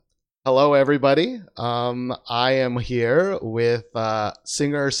Hello, everybody. I am here with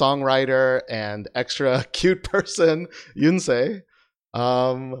singer, songwriter, and extra cute person, Yunse.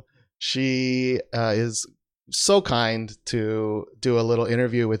 Um, she is so kind to do a little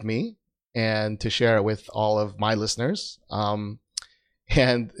interview with me and to share it with all of my listeners. And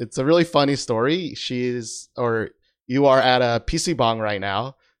it's a really funny story. You are at a PC Bong right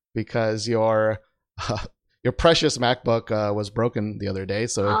now because your precious MacBook was broken the other day.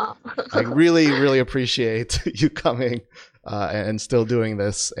 So Oh. I really, really appreciate you coming and still doing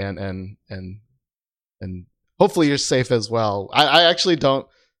this, and hopefully you're safe as well. I actually don't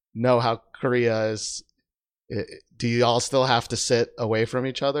know how Korea is. Do you all still have to sit away from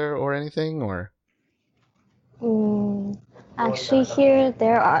each other or anything, or? Mm, Actually, here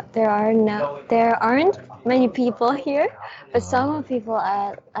there aren't many people here, but Uh, some people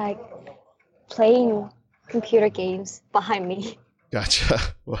are like playing computer games behind me. Gotcha.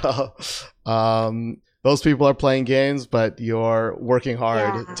 Well, those people are playing games, but you're working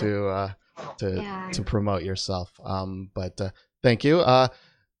hard Yeah, to yeah. to promote yourself. But thank you.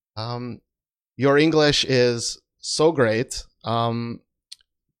 Um, your English is so great.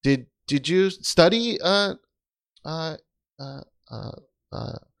 Did you study? Uh, uh, uh,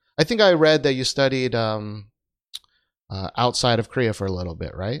 uh, I think I read that you studied outside of Korea for a little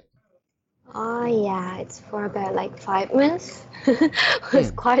bit, right? Oh yeah, it's for about like 5 months. It was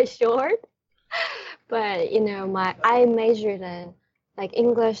Hmm. quite short, but my I majored in like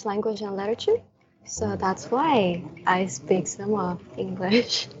English language and literature, so Ooh. that's why I speak some of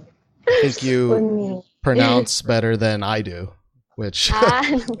English I think with you me. pronounce better than I do, which Ah,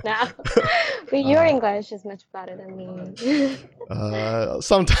 no. But your uh, English is much better than me.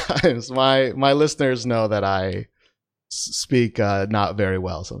 sometimes my listeners know that I speak not very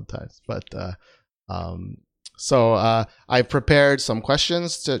well sometimes, but um, I've prepared some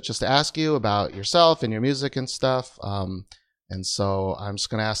questions to just to ask you about yourself and your music and stuff. And so I'm just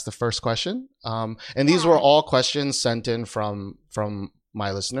going to ask the first question. And these were Yeah. all questions sent in from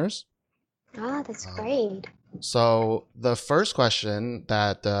my listeners. Ah, that's Um, great. so the first question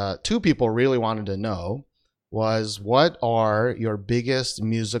that two people really wanted to know was, what are your biggest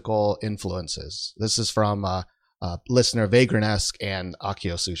musical influences? This is from listener Vagranesque and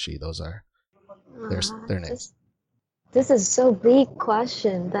Akio Sushi. Those are their names. Just this is so big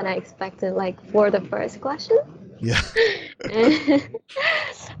question than I expected, like for the first question. Yeah.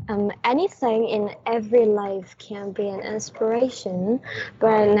 Anything in every life can be an inspiration,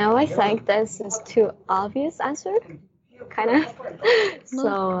 but now I think this is too obvious answer, kind of. No.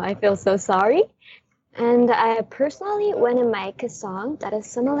 So I feel so sorry. And I personally want to make a song that is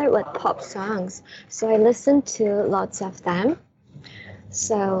similar with pop songs. So I listen to lots of them.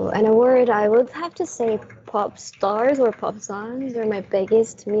 So in a word, I would have to say pop stars or pop songs are my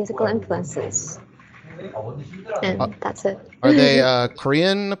biggest musical influences. Uh, And that's it. are they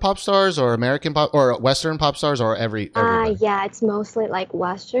Korean pop stars or American pop or Western pop stars or everybody? Yeah, it's mostly like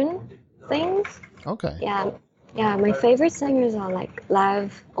Western things. Okay. Yeah, yeah, my favorite singers are like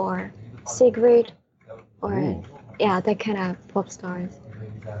Love or Sigrid or Ooh. yeah, that kind of pop stars.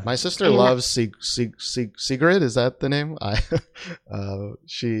 My sister And loves Sigrid. Is that the name?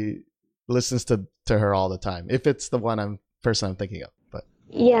 She listens to her all the time. If it's the person I'm thinking of, but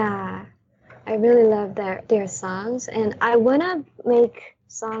yeah, I really love their songs, and I wanna make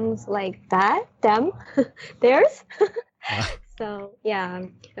songs like that, them, theirs. uh, So yeah,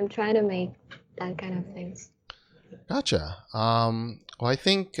 I'm trying to make that kind of things. gotcha. Well, I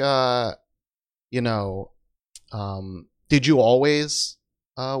think you know. Did you always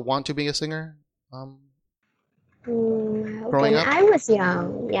want to be a singer? Growing When up? I was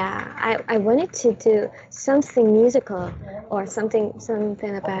young, yeah, I wanted to do something musical or something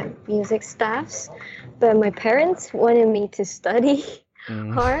about music stuffs, but my parents wanted me to study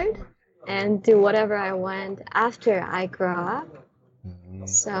Mm. hard and do whatever I want after I grow up. Mm.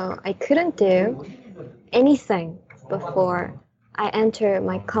 So I couldn't do anything before I enter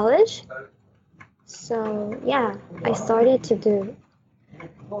my college. So yeah, I started to do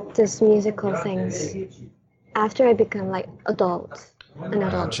these musical things after I become like an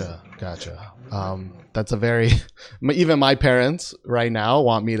adult. Gotcha. That's a very even my parents right now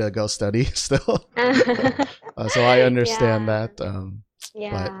want me to go study still, so I understand Yeah, that. But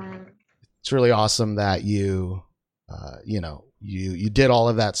yeah. it's really awesome that you did all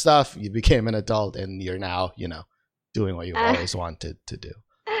of that stuff. You became an adult, and you're now doing what you've Uh, always wanted to do.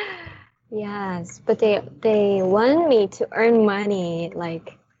 yes, but they want me to earn money,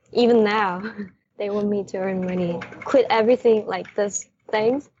 like even now. They want me to earn money, quit everything like this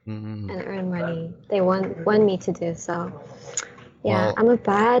things Mm. and earn money. They want me to do so. Yeah, Well, I'm a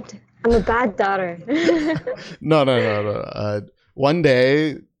bad. I'm a bad daughter. No. One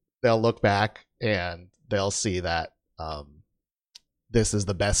day they'll look back and they'll see that this is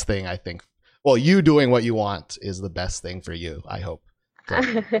the best thing. I think. Well, you doing what you want is the best thing for you. I hope.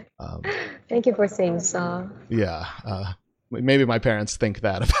 So, um, Thank you for saying so. yeah. Maybe my parents think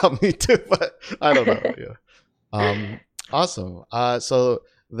that about me too, but I don't know. Yeah. Awesome. So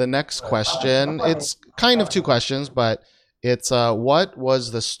the next question, it's kind of two questions, but it's what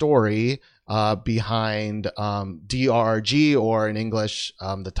was the story behind DRG, or in English,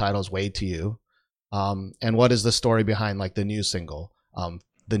 the title's Way to You, and what is the story behind like the new single,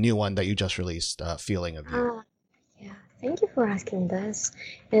 the new one that you just released, Feeling of You? Yeah, thank you for asking this.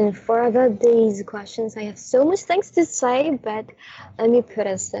 And for about these questions, I have so much things to say, but let me put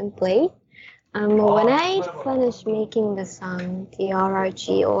it simply. When I finished making the song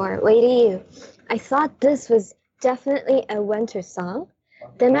DRRG or Way to You, I thought this was definitely a winter song.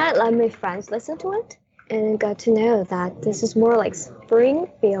 Then I let my friends listen to it and got to know that this is more like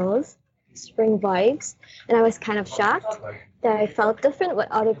spring feels, spring vibes, and I was kind of shocked that I felt different with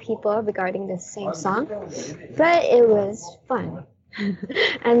other people regarding the same song, but it was fun.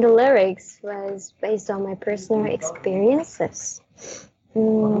 And the lyrics was based on my personal experiences.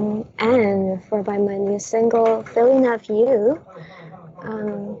 And for by my new single, Feeling of You,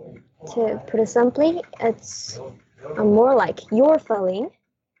 to put it simply, it's more like your feeling,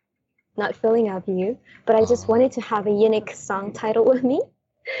 not feeling of you, but I just wanted to have a unique song title with me.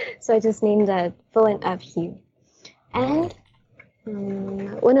 So I just named it Feeling of You. And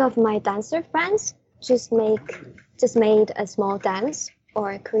one of my dancer friends just made a small dance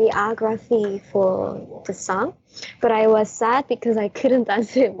or choreography for the song, but I was sad because I couldn't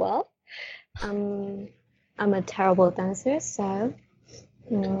dance it well. I'm a terrible dancer, so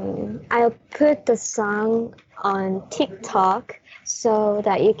I'll put the song on TikTok so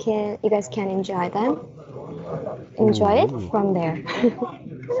that you guys can enjoy it from there.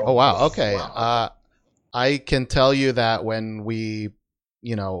 Oh wow. Okay. I can tell you that when we,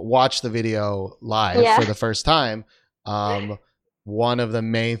 watch the video live Yeah. for the first time, one of the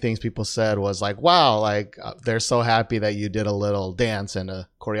main things people said was like, "Wow, like they're so happy that you did a little dance and a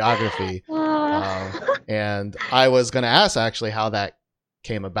choreography." And I was gonna ask actually how that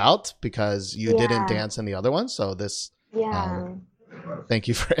came about because you didn't Yeah. dance in the other one. So this, Yeah. thank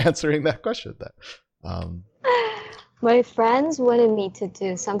you for answering that question. My friends wanted me to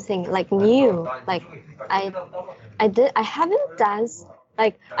do something like new. Like I I haven't danced,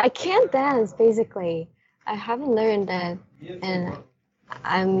 like I can't dance basically. I haven't learned that, and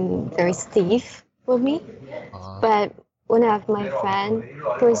I'm very stiff with me. But one of my friend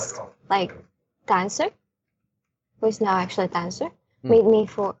who's like dancer, who's now actually a dancer,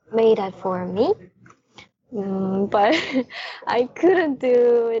 made that for me. But I couldn't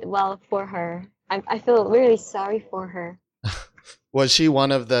do it well for her. I feel really sorry for her. Was she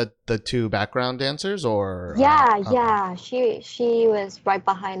one of the two background dancers, or? Yeah. She was right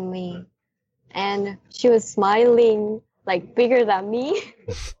behind me, and she was smiling like bigger than me,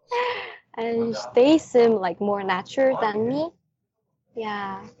 and they seem like more natural than me.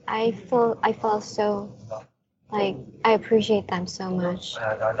 Yeah, I felt so like I appreciate them so much.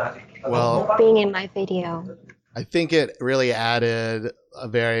 Well, Being in my video. I think it really added a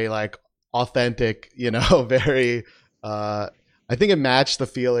very like authentic, very. I think it matched the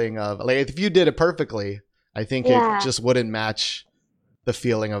feeling of like if you did it perfectly, I think it just wouldn't match the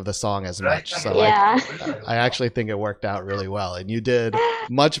feeling of the song as much. So I actually think it worked out really well, and you did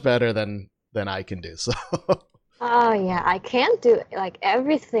much better than I can do. So. Oh yeah, I can't do like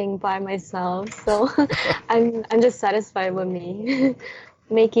everything by myself, so I'm just satisfied with me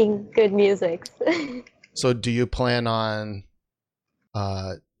making good music. So do you plan on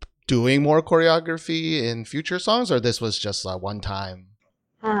doing more choreography in future songs, or this was just a one time?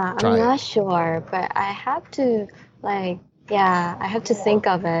 I'm not sure, but I have to I have to think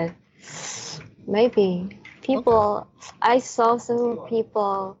of it. Maybe I saw some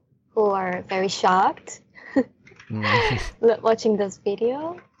people who are very shocked watching this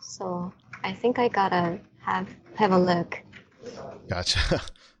video, so I think I gotta have a look. Gotcha.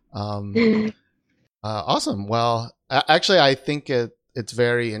 Awesome. Well, actually, I think it's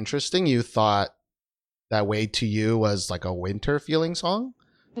very interesting. You thought that Way to You was like a winter feeling song.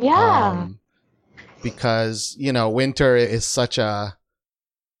 Yeah. Because winter is such a,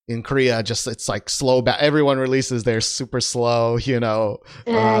 in Korea, just it's like slow. Everyone releases their super slow,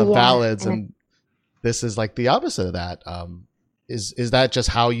 ballads, and this is like the opposite of that. Is that just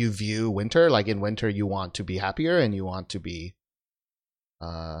how you view winter? Like in winter, you want to be happier and you want to be,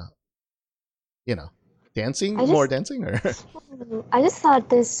 dancing, I more just dancing, or? I just thought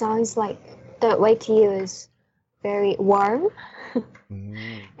this song's like the way to you is very warm,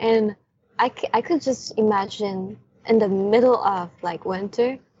 Mm. and I could just imagine in the middle of like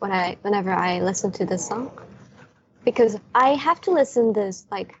winter whenever I listen to this song, because I have to listen this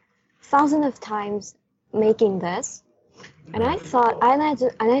like thousands of times making this, and Right.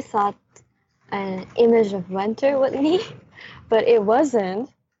 I thought an image of winter with me, but it wasn't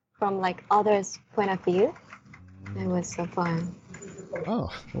from like others' point of view. It Mm. was so fun. Oh,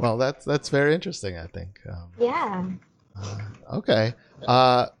 well, that's very interesting, I think. Yeah. Okay.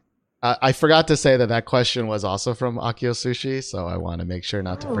 Uh, I forgot to say that that question was also from Akio Sushi, so I want to make sure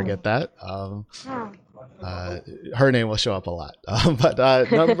not to Oh, forget that. wow. Uh, her name will show up a lot. But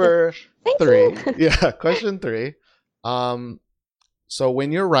number Thank you. three, yeah, question three. Um, so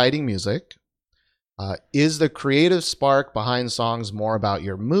when you're writing music, is the creative spark behind songs more about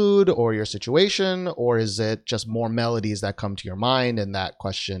your mood or your situation, or is it just more melodies that come to your mind? And that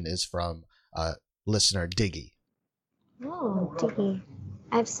question is from listener Diggy. Oh, Diggy.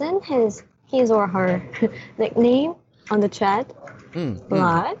 I've seen his or her nickname on the chat Mm, a mm.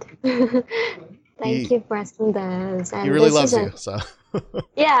 lot. Thank He you for asking this. he And really this is loves you. an So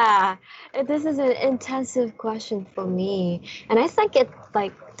yeah, this is an intensive question for me, and I think it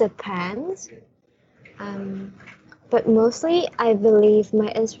like depends. Um, but mostly, I believe my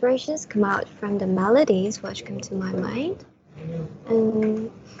inspirations come out from the melodies which come to my mind,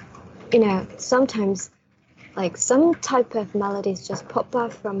 and sometimes like some type of melodies just pop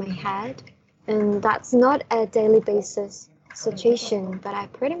up from my head, and that's not a daily basis situation, but I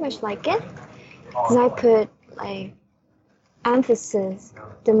pretty much like it because I put like emphasis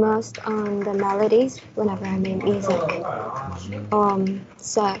the most on the melodies whenever I make music.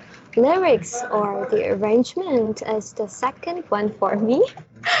 So lyrics or the arrangement is the second one for me.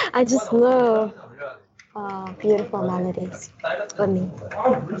 I just love beautiful melodies for me.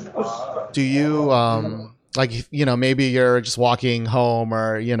 do you like maybe you're just walking home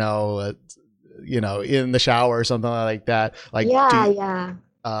or in the shower or something like that, like do Yeah, you, yeah.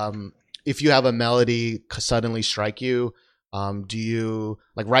 um if you have a melody suddenly strike you, do you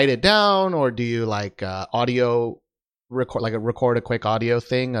like write it down, or do you like audio record a quick audio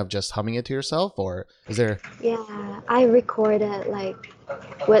thing of just humming it to yourself, or is there? Yeah, I record it like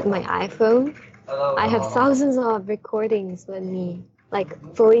with my iPhone. I have thousands of recordings with me, like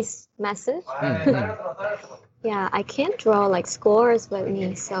voice message. Mm-hmm. Yeah, I can't draw like scores with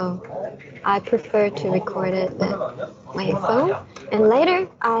me, so I prefer to record it with my phone. And later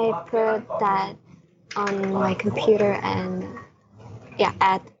I put that on my computer and yeah,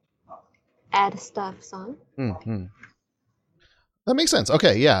 add stuff on. Mm-hmm. That makes sense.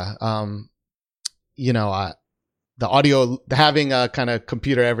 Okay, yeah. You know, the audio, having a kind of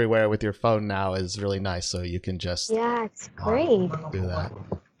computer everywhere with your phone now is really nice, so you can just Yeah, it's great. do that.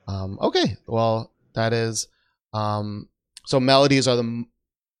 Okay, well, that is. Um, so melodies are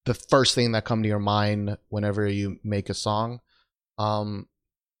the first thing that come to your mind whenever you make a song. Um,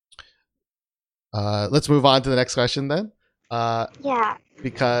 let's move on to the next question then. Yeah.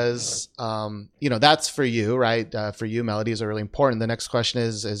 Because that's for you, right? For you, melodies are really important. The next question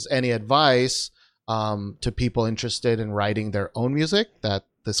is any advice to people interested in writing their own music? That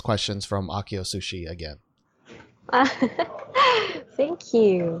this question's from Akio Sushi again. Thank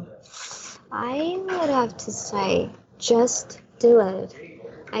you. I would have to say, just do it.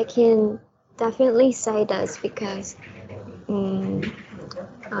 I can definitely say this because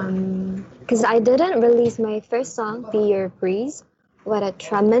I didn't release my first song, Be Your Breeze, with a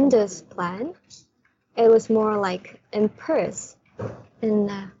tremendous plan. It was more like impulse.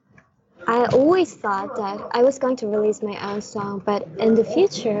 And I always thought that I was going to release my own song, but in the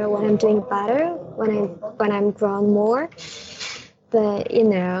future, when I'm doing better, when I'm grown more, but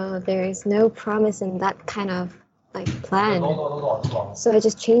there is no promise in that kind of like plan. So I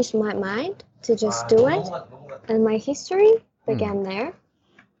just changed my mind to just do it, and my history began there.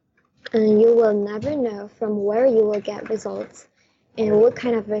 And you will never know from where you will get results and what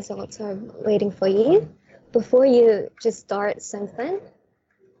kind of results are waiting for you before you just start something.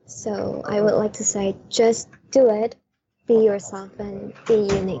 So I would like to say, just do it, be yourself, and be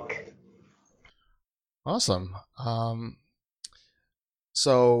unique. Awesome.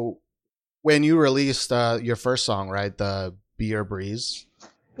 So when you released your first song, right, the Be Your Breeze,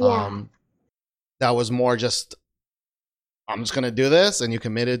 Yeah. that was more just, I'm just gonna do this, and you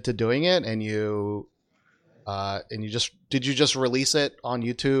committed to doing it, and you did you just release it on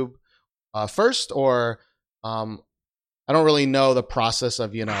YouTube first, or I don't really know the process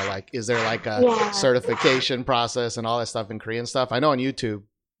of like, is there like a Yeah. certification process and all that stuff in Korean stuff? I know on YouTube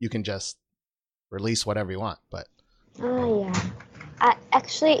you can just release whatever you want. But Yeah.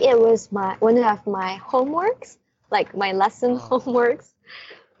 Actually, it was one of my homeworks, like my lesson homeworks.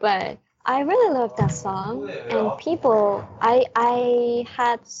 But I really love that song, and I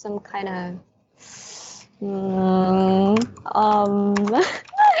had some kind of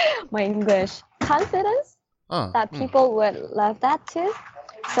my English confidence that people would love that too.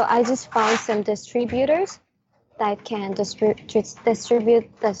 So I just found some distributors that can distribute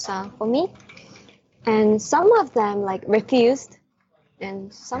the song for me, and some of them like refused,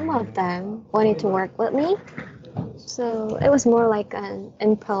 and some of them wanted to work with me. So it was more like an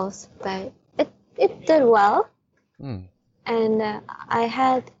impulse, but it did well. And I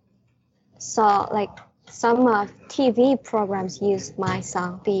had saw like some of TV programs used my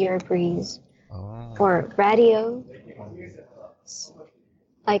song "Be Your Breeze" for radio,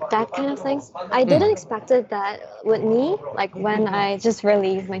 like that kind of things. I didn't expect it that with me, like when I just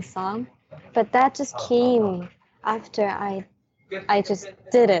released my song, but that just came after I just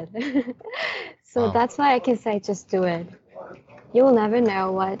did it. So that's why I can say just do it. You will never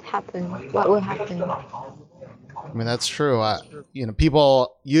know what will happen. I mean, that's true.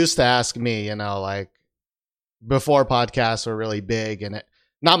 People used to ask me, like before podcasts were really big, and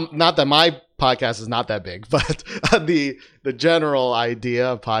not that my podcast is not that big, but the general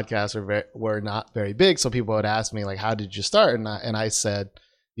idea of podcasts were not very big. So people would ask me like, how did you start? And I said,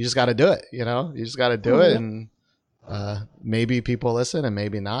 you just got to do it. You just got to do it. And maybe people listen and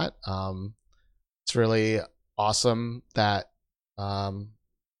maybe not. It's really awesome that,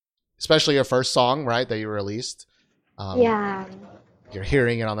 especially your first song, right, that you released. Yeah. You're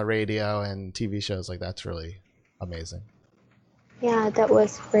hearing it on the radio and TV shows, like that's really amazing. Yeah, that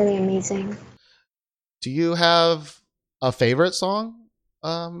was really amazing. Do you have a favorite song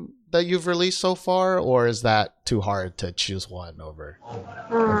that you've released so far, or is that too hard to choose one over?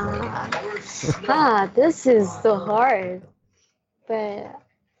 This is so hard. But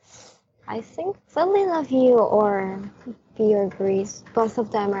I think Finally Love You or Be Your Breeze, both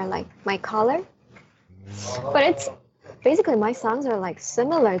of them are like my color. But it's basically my songs are like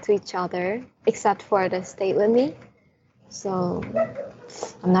similar to each other, except for the Stay With Me. So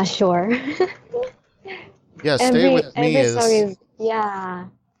I'm not sure. Yeah, Stay With Me is yeah.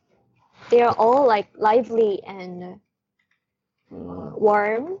 They're all like lively and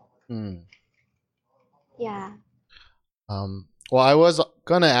warm. Yeah. Well, I was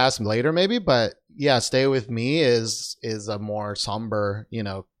gonna ask later maybe, but yeah, Stay With Me is a more somber,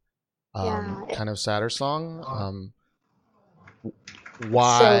 kind of sadder song.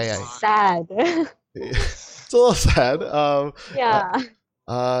 Why? So sad. It's a little sad. Yeah.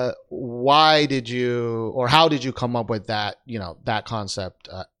 Why did you, or how did you come up with that, that concept?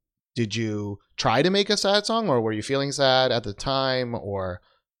 Did you try to make a sad song, or were you feeling sad at the time, or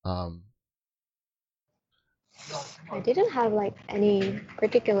I didn't have like any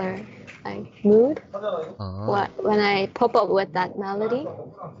particular like mood when I pop up with that melody.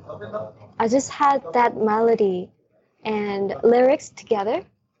 I just had that melody and lyrics together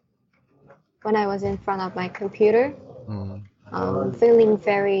when I was in front of my computer, feeling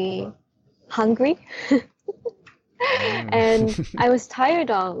very hungry. And I was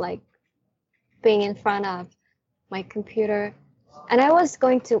tired of like being in front of my computer, and I was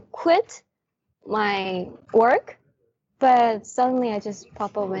going to quit my work, but suddenly I just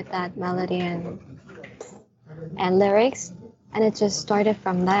pop up with that melody and lyrics, and it just started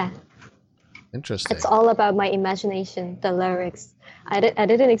from there. Interesting. It's all about my imagination, the lyrics. I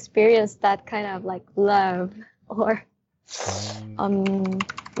didn't experience that kind of like love or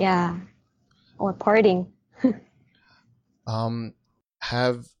or parting.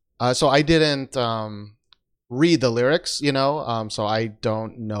 So I didn't read the lyrics, so I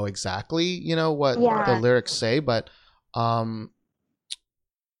don't know exactly, what the lyrics say, but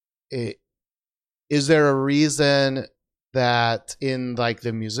is there a reason that in like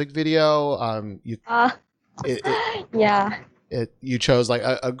the music video you chose like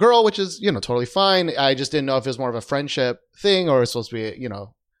a girl, which is totally fine. I just didn't know if it was more of a friendship thing or it's supposed to be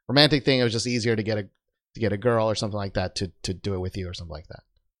romantic thing. It was just easier to get a girl or something like that to do it with you or something like that.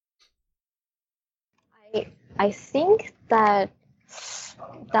 I think that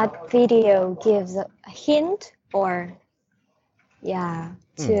video gives a hint or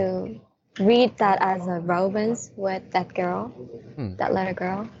to read that as a romance with that girl, that little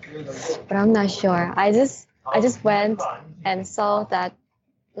girl. But I'm not sure. I just went and saw that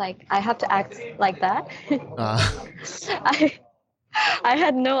like I have to act like that. I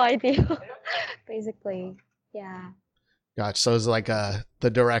had no idea basically. Yeah. Gotcha. So it's like the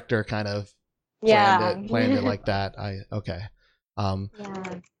director kind of planned it like that. Okay.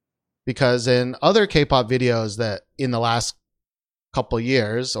 because in other K-pop videos that in the last couple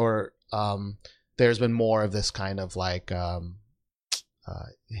years, or there's been more of this kind of like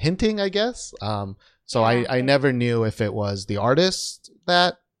hinting, I guess. So I never knew if it was the artist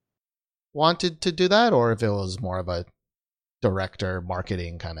that wanted to do that, or if it was more of a director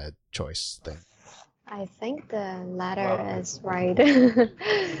marketing kind of choice thing. I think the latter is right.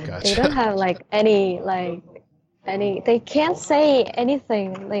 They don't have like any they can't say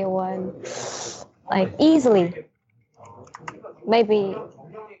anything they want like easily. Maybe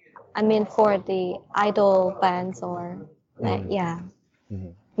I mean for the idol bands or yeah. Mm-hmm.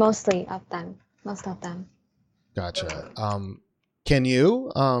 Most of them. Gotcha. Can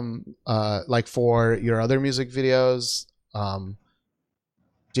you like for your other music videos,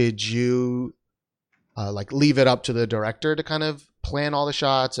 did you like leave it up to the director to kind of plan all the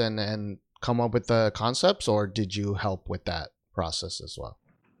shots and come up with the concepts, or did you help with that process as well?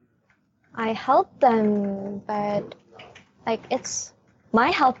 I helped them, but like it's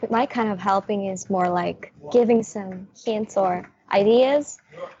my kind of helping is more like giving some hints or ideas.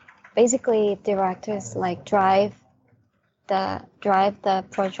 Basically, directors like drive the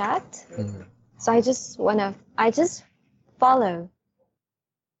project. Mm-hmm. So I just follow.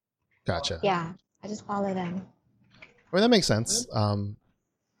 Gotcha. Yeah, I just follow them. I mean, that makes sense.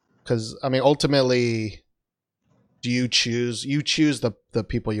 Because I mean, ultimately, you choose the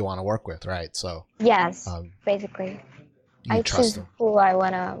people you want to work with, right? So yes, basically, I choose them. Who I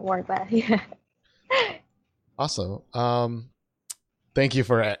want to work with. Yeah. Awesome. Thank you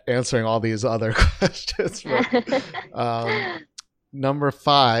for answering all these other questions. Number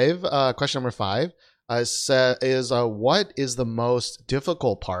 5, question number 5 is what is the most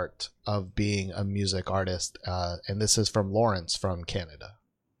difficult part of being a music artist? And this is from Lawrence from Canada.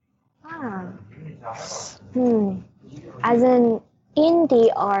 As an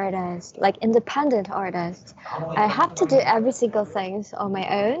indie artist, like independent artist, I have to do every single thing on my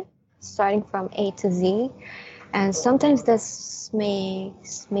own, starting from A to Z. And sometimes this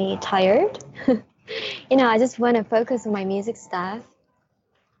makes me tired. I just want to focus on my music stuff,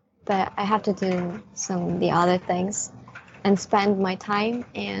 but I have to do the other things and spend my time.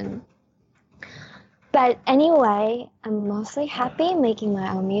 But anyway, I'm mostly happy making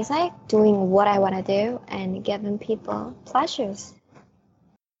my own music, doing what I want to do, and giving people pleasures.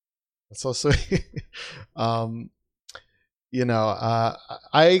 That's so sweet. I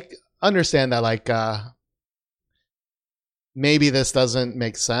understand that, like, maybe this doesn't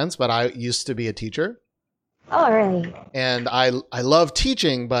make sense, but I used to be a teacher. Oh, really? And I love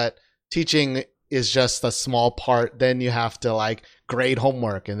teaching, but teaching is just a small part. Then you have to like grade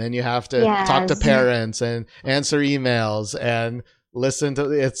homework, and then you have to talk to parents and answer emails and listen to.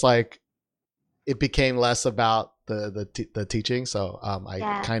 It's like it became less about the teaching. So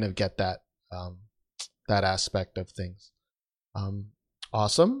I kind of get that that aspect of things.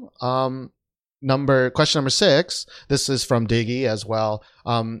 Awesome. Question number 6. This is from Diggy as well.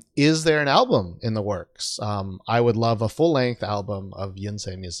 Is there an album in the works? I would love a full-length album of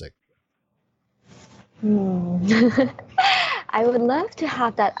Yunse music. I would love to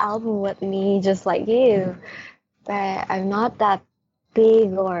have that album with me, just like you, but I'm not that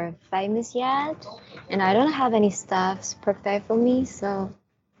big or famous yet, and I don't have any stuff prepared for me. So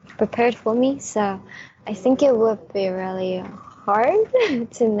I think it would be really hard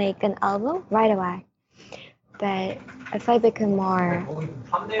to make an album right away. But if I become more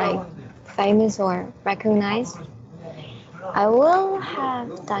like famous or recognized, I will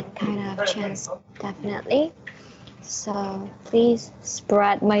have that kind of chance, definitely. So please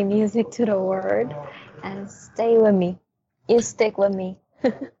spread my music to the world and stay with me. You stick with me.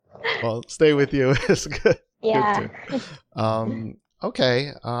 Well, stay with you is good. Yeah. Good too.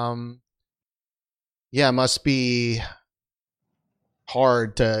 Okay. Yeah, it must be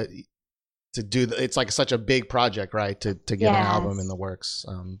hard to do. It's like such a big project, right? To get an album in the works.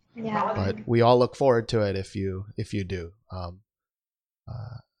 But we all look forward to it if you do.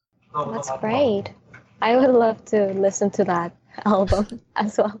 That's great. I would love to listen to that album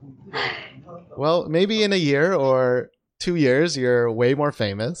as well. Well, maybe in a year or 2 years, you're way more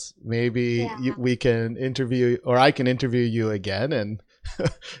famous. Maybe we can interview, or I can interview you again, and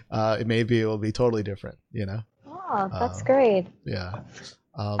maybe it will be totally different, Oh, that's great. Yeah.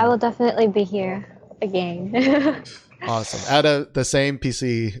 I will definitely be here again. Awesome. At the same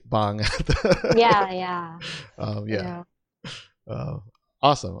PC bang. Yeah.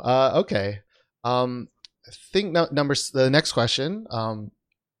 Awesome. Okay. I think the next question,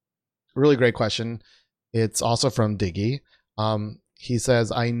 really great question. It's also from Diggy. he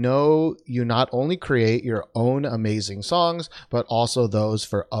says, I know you not only create your own amazing songs, but also those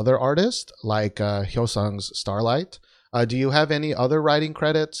for other artists like Hyosung's Starlight. Do you have any other writing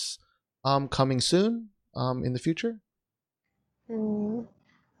credits coming soon in the future? Mm,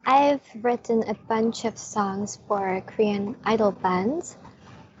 I've written a bunch of songs for Korean idol bands,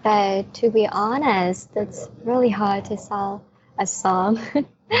 but to be honest, it's really hard to sell a song.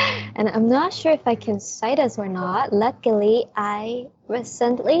 And I'm not sure if I can cite this or not. Luckily, I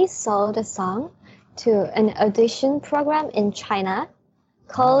recently sold a song to an audition program in China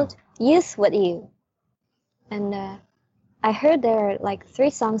called Youth With You. And I heard there are like 3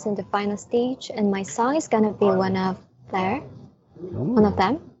 songs in the final stage, and my song is gonna be one of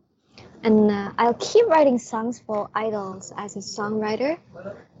them. And I'll keep writing songs for idols as a songwriter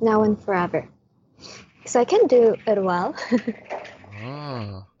now and forever. So I can do it well.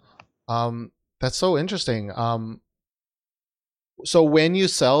 Ah. That's so interesting. So when you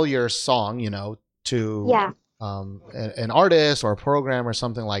sell your song, to Yeah, an artist or a program or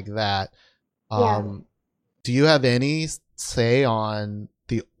something like that, yeah. do you have any say on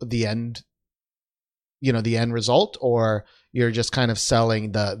the end, the end result, or you're just kind of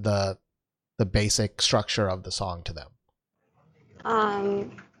selling the basic structure of the song to them?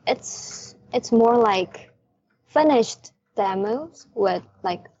 It's more like finished demos with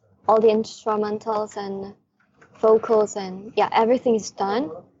like all the instrumentals and vocals, and yeah, everything is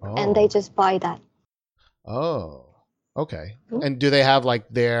done, and they Oh, just buy that. oh, okay. Mhm. And do they have like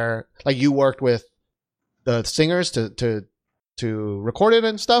you worked with the singers to record it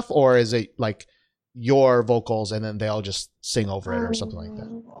and stuff, or is it like your vocals and then they'll just sing over it or something like that?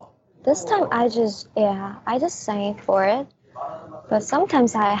 Um, this time I just sang for it, but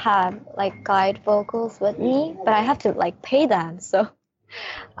sometimes I have like guide vocals with me, but I have to like pay them, so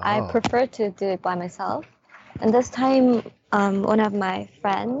I Oh, prefer to do it by myself. And this time, one of my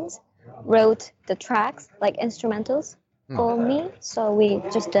friends wrote the tracks, like instrumentals, hmm. for me, so we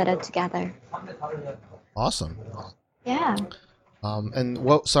just did it together. Awesome. Yeah, And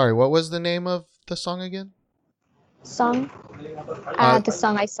what was the name of the song again? song. Uh, The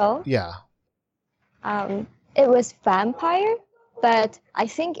song I saw. yeah. It was Vampire, but I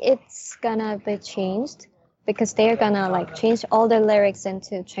think it's gonna be changed because they're gonna like change all the lyrics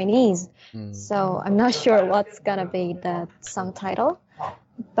into Chinese. Hmm. So I'm not sure what's gonna be the song title,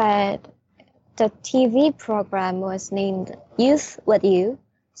 but the TV program was named Youth With You.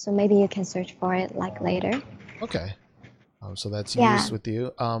 So maybe you can search for it like later. Okay. So that's Yeah, used with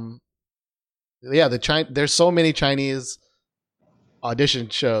you. Yeah, there's so many Chinese audition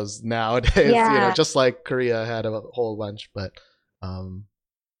shows nowadays, yeah. just like Korea had a whole bunch, but um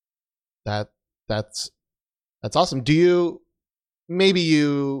that that's that's awesome. Maybe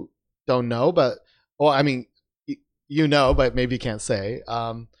you don't know, but well, I mean, but maybe you can't say.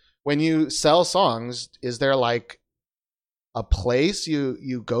 When you sell songs, is there like a place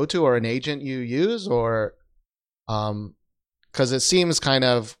you go to or an agent you use, or because it seems kind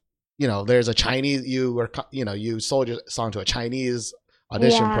of, there's a Chinese, you sold your song to a Chinese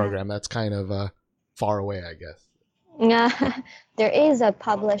audition Yeah. program. That's kind of far away, I guess. Yeah. There is a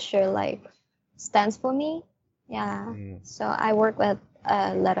publisher like stands for me. Yeah. Mm. So I work with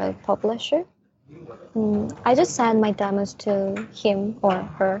a little publisher. I just send my demos to him or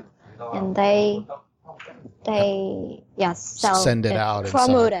her, and they sell Send it it, out and sell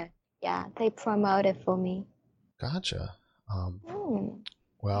promote it. it. Yeah, they promote it for me. Gotcha. Mm,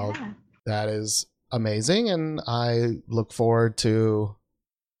 Well, yeah. that is amazing, and I look forward to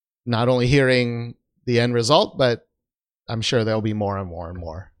not only hearing the end result, but I'm sure there'll be more and more and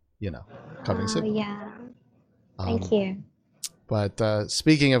more, coming Oh soon. yeah. Thank Um, you. but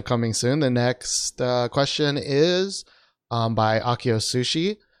speaking of coming soon, the next question is by Akio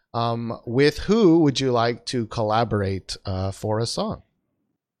Sushi. With who would you like to collaborate for a song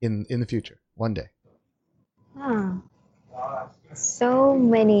in the future, one day? Ah, so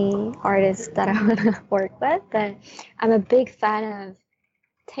many artists that I want to work with, but I'm a big fan of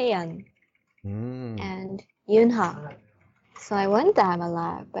Taeyeon Mm. and Yoonha. So I want them a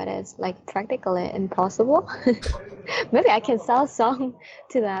lot, but it's like practically impossible. Maybe I can sell a song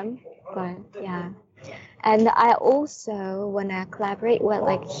to them, but yeah. And I also want to collaborate with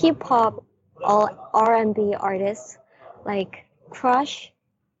like hip hop or R&B artists like Crush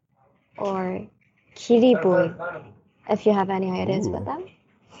or Kitty Boy, if you have any ideas with Ooh. them.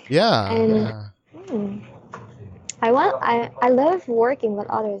 Yeah, And yeah. hmm, I love working with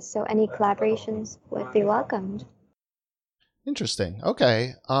others, so any collaborations would be welcomed. Interesting.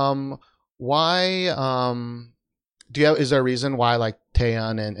 Okay. Why? Is there a reason why like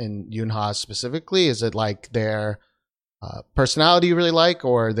Taeyeon and Yoonha specifically? Is it like they're personality you really like,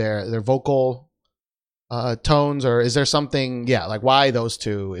 or their vocal tones, or is there something? Yeah, like why those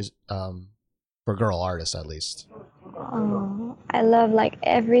two is for girl artists at least. Oh, I love like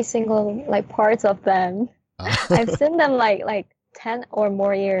every single like parts of them. I've Uh, seen them like 10 or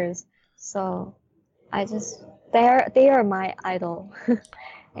more years. So I just they are my idol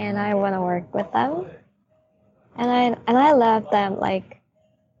and I want to work with them. And I love them like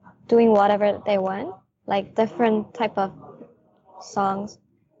doing whatever they want, like different type of songs,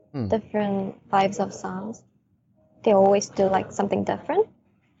 hmm, different vibes of songs. They always do like something different,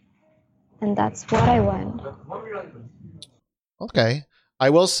 and that's what I want. okay, I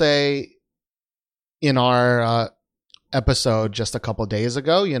will say in our episode just a couple days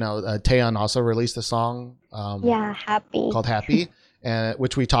ago, Taeyeon also released a song Yeah, happy. called "Happy," and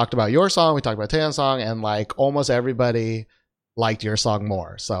which we talked about your song, we talked about Taeyeon's song, and like almost everybody liked your song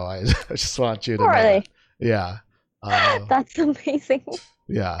more. So I, I just want you to Oh, know that. really? Yeah, uh, That's amazing.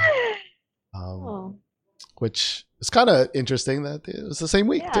 yeah. Um, Oh, which is kind of interesting that it was the same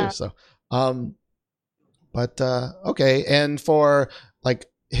week too. yeah. So, um, but okay, and for like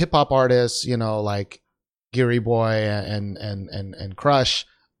hip hop artists, like Geary Boy and Crush,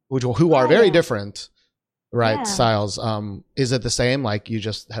 who are Oh, very yeah. different, right, Yeah. styles. Is it the same? Like you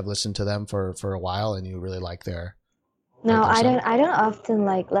just have listened to them for a while and you really No, their I don't sound? I don't often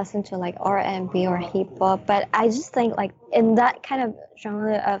like listen to like R&B or hip hop, but I just think like in that kind of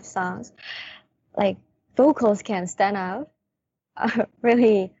genre of songs, like vocals can stand out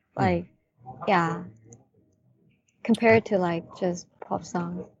really Hmm. like yeah, compared to like just pop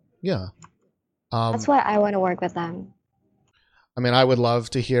songs. Yeah. That's Um, why I want to work with them. I mean, I would love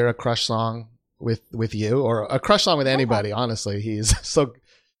to hear a Crush song with you, or a Crush song with Yeah, anybody. Honestly, he's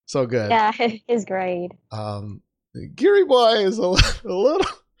so good. yeah, it's great. Um, Geary Boy is a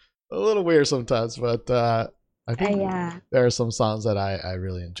little weird sometimes, but I think Yeah, there are some songs that I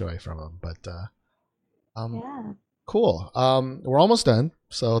really enjoy from him. But um, yeah. cool. We're almost done,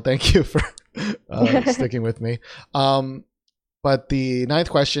 so thank you for sticking with me. But the ninth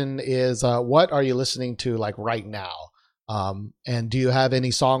question is, what are you listening to like right now? And do you have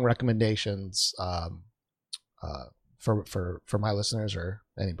any song recommendations uh, for my listeners or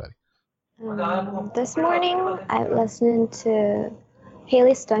anybody? This morning I listened to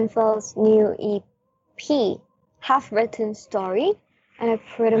Haley Steinfeld's new EP, Half Written Story, and I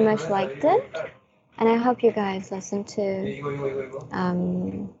pretty much liked it. And I hope you guys listen to.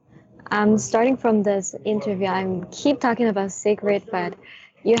 I'm starting from this interview. I'm keep talking about Secret, but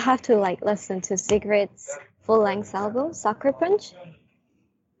you have to like listen to Secret's full-length album, Sucker Punch,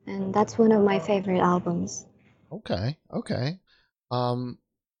 and that's one of my favorite albums. Okay. Um,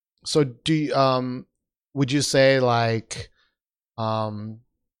 so would you say um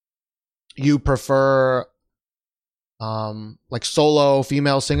you prefer like solo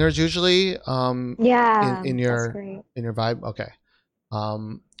female singers usually in Yeah, in that's your great. in your vibe? Okay.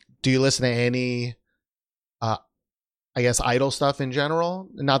 Um, do you listen to any uh I guess idol stuff in general?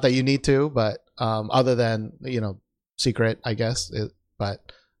 Not that you need to, but other than Secret, I guess.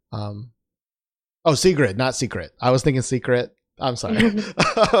 But oh, Secret, not Secret. I was thinking Secret. I'm sorry.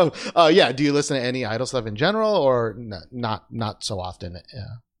 Yeah. Do you listen to any idol stuff in general, or not so often? Yeah.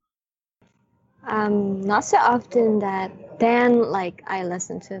 Not so often that then like I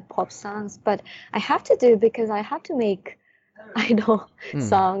listen to pop songs, but I have to do because I have to make idol Hmm.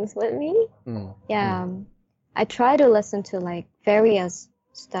 songs with me. Hmm. Hmm. Yeah, I try to listen to like various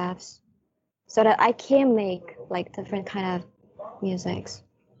stuffs so that I can make like different kind of musics.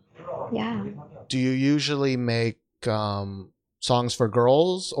 Yeah, Do you usually make songs for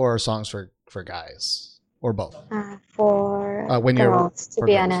girls or songs for guys, or both? for When you're girls, to for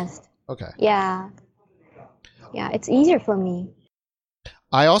be girls. honest. Okay. Yeah, yeah, it's easier for me.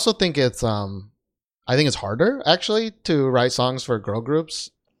 I also think it's harder actually to write songs for girl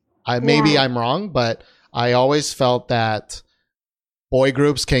groups. Maybe Yeah. I'm wrong, but I always felt that boy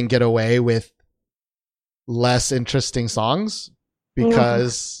groups can get away with less interesting songs No.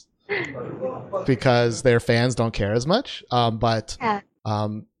 because their fans don't care as much. But Yeah.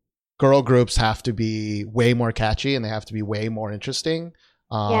 um, girl groups have to be way more catchy and they have to be way more interesting.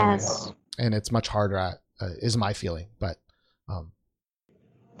 Yes. And it's much harder is my feeling. But um,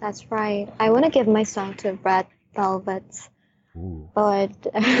 That's right. I want to give my song to Red Velvet, ooh. but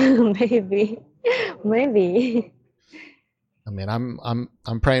maybe, maybe. I mean,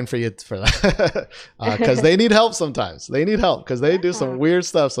 I'm praying for you for that because they need help sometimes. They need help because they do some Yeah. weird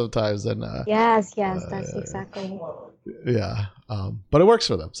stuff sometimes, and Yes, yes, that's exactly. yeah. But it works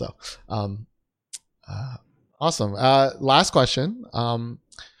for them. So, um, awesome. Last question.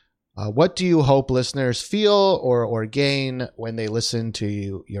 What do you hope listeners feel or gain when they listen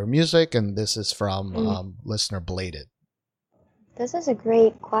to your music? And this is from listener Bladed. This is a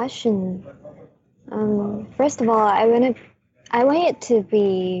great question. First of all, I want it to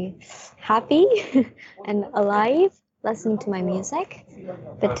be happy and alive listening to my music.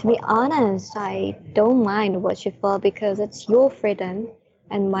 But to be honest, I don't mind what you feel because it's your freedom,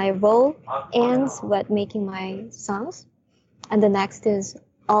 and my role ends with making my songs. And the next is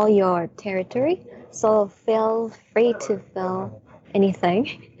all your territory. So feel free to feel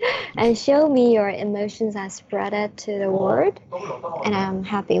anything and show me your emotions and spread it to the world. And I'm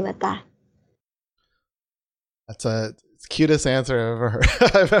happy with that. That's a cutest answer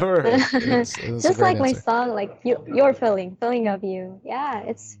I've ever heard. It's Just like my song, like your feeling of you. Yeah,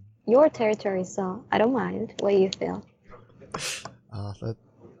 it's your territory, so I don't mind what you feel.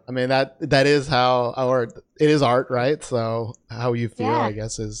 That is how it is art, right? So how you feel, I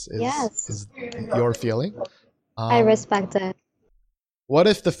guess, is your feeling. I respect it. What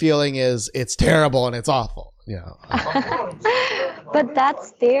if the feeling is it's terrible and it's awful? But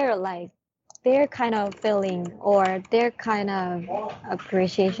that's their kind of feeling or their kind of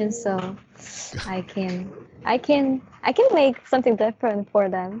appreciation. So I can make something different for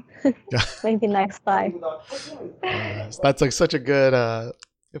them. Maybe next time. That's like such a good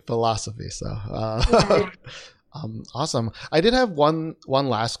philosophy. So awesome. I did have one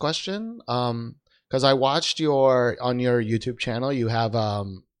last question. Because I watched on your YouTube channel, you have a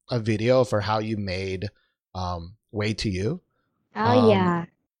video for how you made Way to You. Oh, yeah.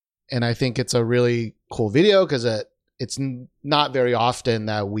 And I think it's a really cool video because it's not very often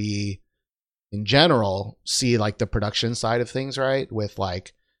that we, in general, see like the production side of things, right? With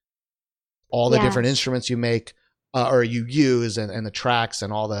like all the different instruments you make or you use and the tracks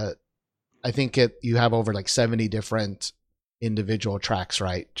and all the, I think you have over like 70 different individual tracks,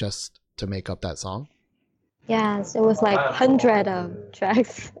 right? Just to make up that song. Yes, it was like 100 of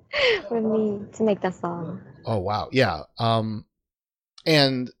tracks for me to make that song. Oh wow, yeah.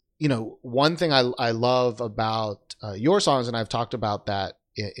 And one thing I love about your songs, and I've talked about that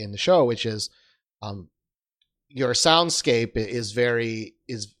in the show, which is your soundscape is very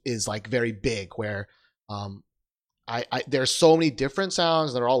big. Where there's so many different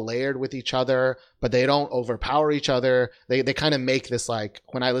sounds that are all layered with each other, but they don't overpower each other. They kind of make this like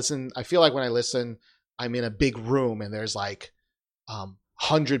when I listen, I'm in a big room and there's like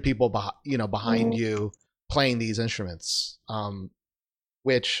 100 people behind you playing these instruments.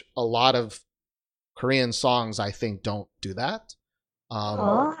 Which a lot of Korean songs, I think, don't do that.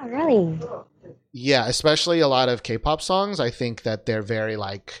 Oh, really? Yeah, especially a lot of K-pop songs. I think that they're very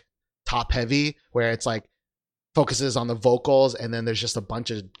like top heavy, where it's like focuses on the vocals and then there's just a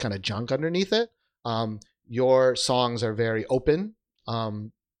bunch of kind of junk underneath it. Your songs are very open.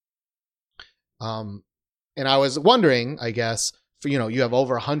 And I was wondering, I guess, you have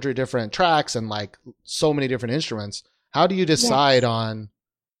over 100 different tracks and like so many different instruments. How do you decide on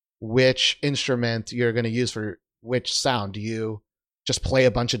which instrument you're going to use for which sound? Do you just play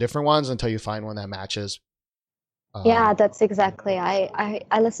a bunch of different ones until you find one that matches? Yeah, that's exactly.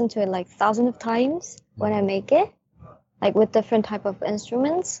 I listen to it like thousands of times when I make it, like with different type of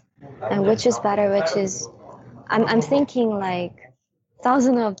instruments, and which is better, which is, I'm thinking like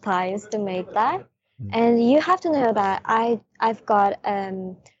thousands of times to make that. And you have to know that I've got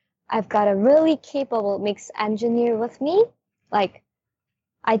a really capable mix engineer with me. Like,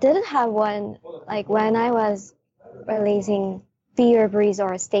 I didn't have one like when I was releasing Be Your Breeze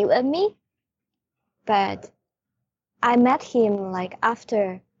or Stay With Me, but I met him like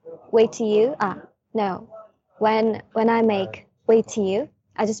after Way to You. No, when I make Way to You,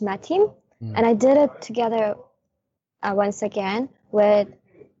 I just met him, and I did it together once again with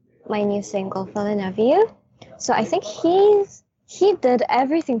my new single Falling of You. So I think he did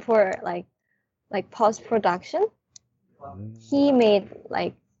everything for like post production. He made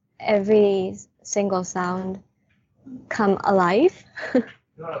like every single sound come alive.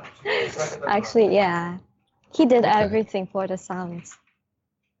 Actually, yeah, he did everything for the sounds.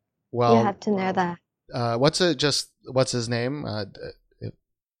 Well, you have to know that. What's his name? I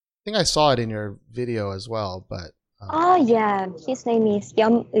think I saw it in your video as well, but. Oh yeah, his name is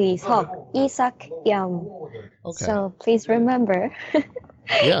Yum Seok, Isak Yum. Okay. So please remember.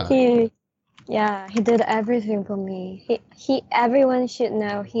 Yeah. He did everything for me. Everyone should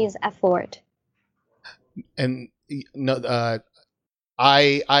know his effort. And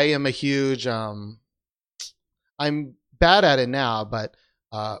I am a huge I'm bad at it now, but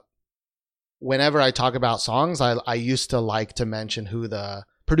whenever I talk about songs, I used to like to mention who the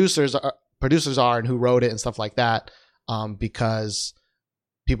producers are and who wrote it and stuff like that, because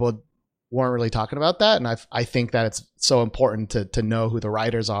people weren't really talking about that, and I think that it's so important to know who the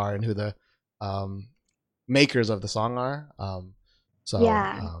writers are and who the makers of the song are. I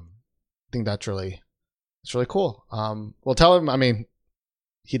think it's really cool. Well, tell him. I mean,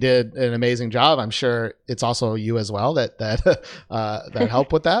 he did an amazing job. I'm sure it's also you as well that that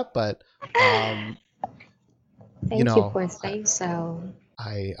helped with that. But Thank you for saying so.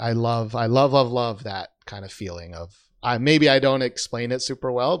 I love that kind of feeling of maybe I don't explain it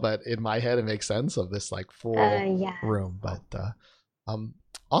super well, but in my head it makes sense of this like full room. But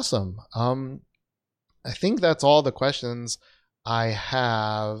awesome. I think that's all the questions I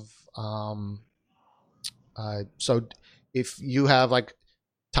have. So if you have like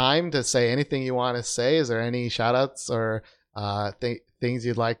time to say anything you want to say, is there any shout outs or things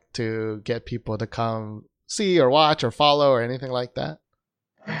you'd like to get people to come see or watch or follow or anything like that?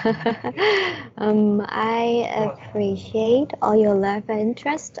 I appreciate all your love and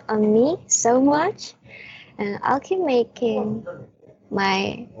interest on me so much, and I'll keep making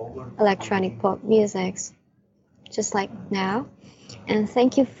my electronic pop music just like now. And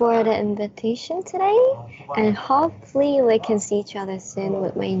thank you for the invitation today, and hopefully we can see each other soon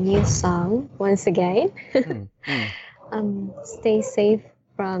with my new song once again. Stay safe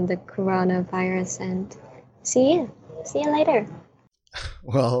from the coronavirus, and see you later.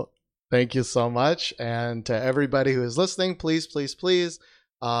 Well, thank you so much. And to everybody who is listening, please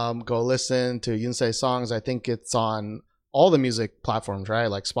go listen to Yoonse's songs. I think it's on all the music platforms, right?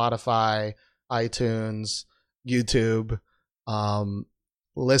 Like Spotify, iTunes, YouTube.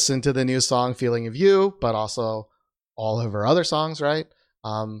 Listen to the new song Feeling of You, but also all of her other songs, right?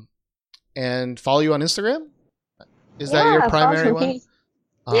 And follow you on Instagram? Is that your primary one?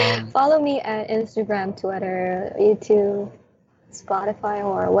 Follow me at Instagram, Twitter, YouTube, Spotify,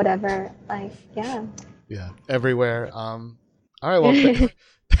 or whatever. Yeah, everywhere. All right, well,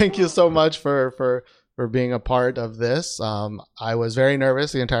 thank you so much for being a part of this. I was very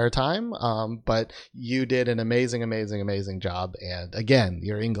nervous the entire time, but you did an amazing job, and again,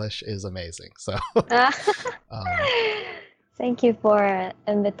 your English is amazing. So thank you for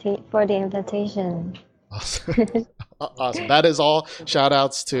the invitation. Awesome. That is all shout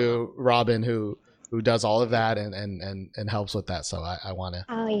outs to Robin who does all of that and helps with that. So I want to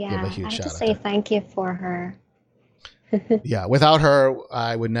give a huge shout out. Say thank you for her. Yeah, without her,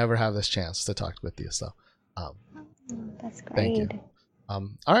 I would never have this chance to talk with you. So that's great. Thank you. All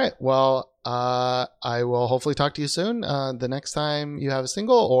right. Well, I will hopefully talk to you soon. The next time you have a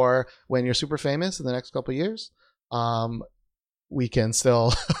single, or when you're super famous in the next couple of years, we can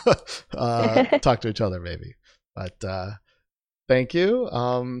still talk to each other maybe. But thank you.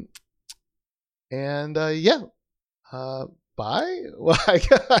 Bye. Well,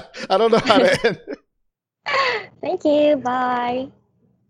 I don't know how to end. Thank you. Bye.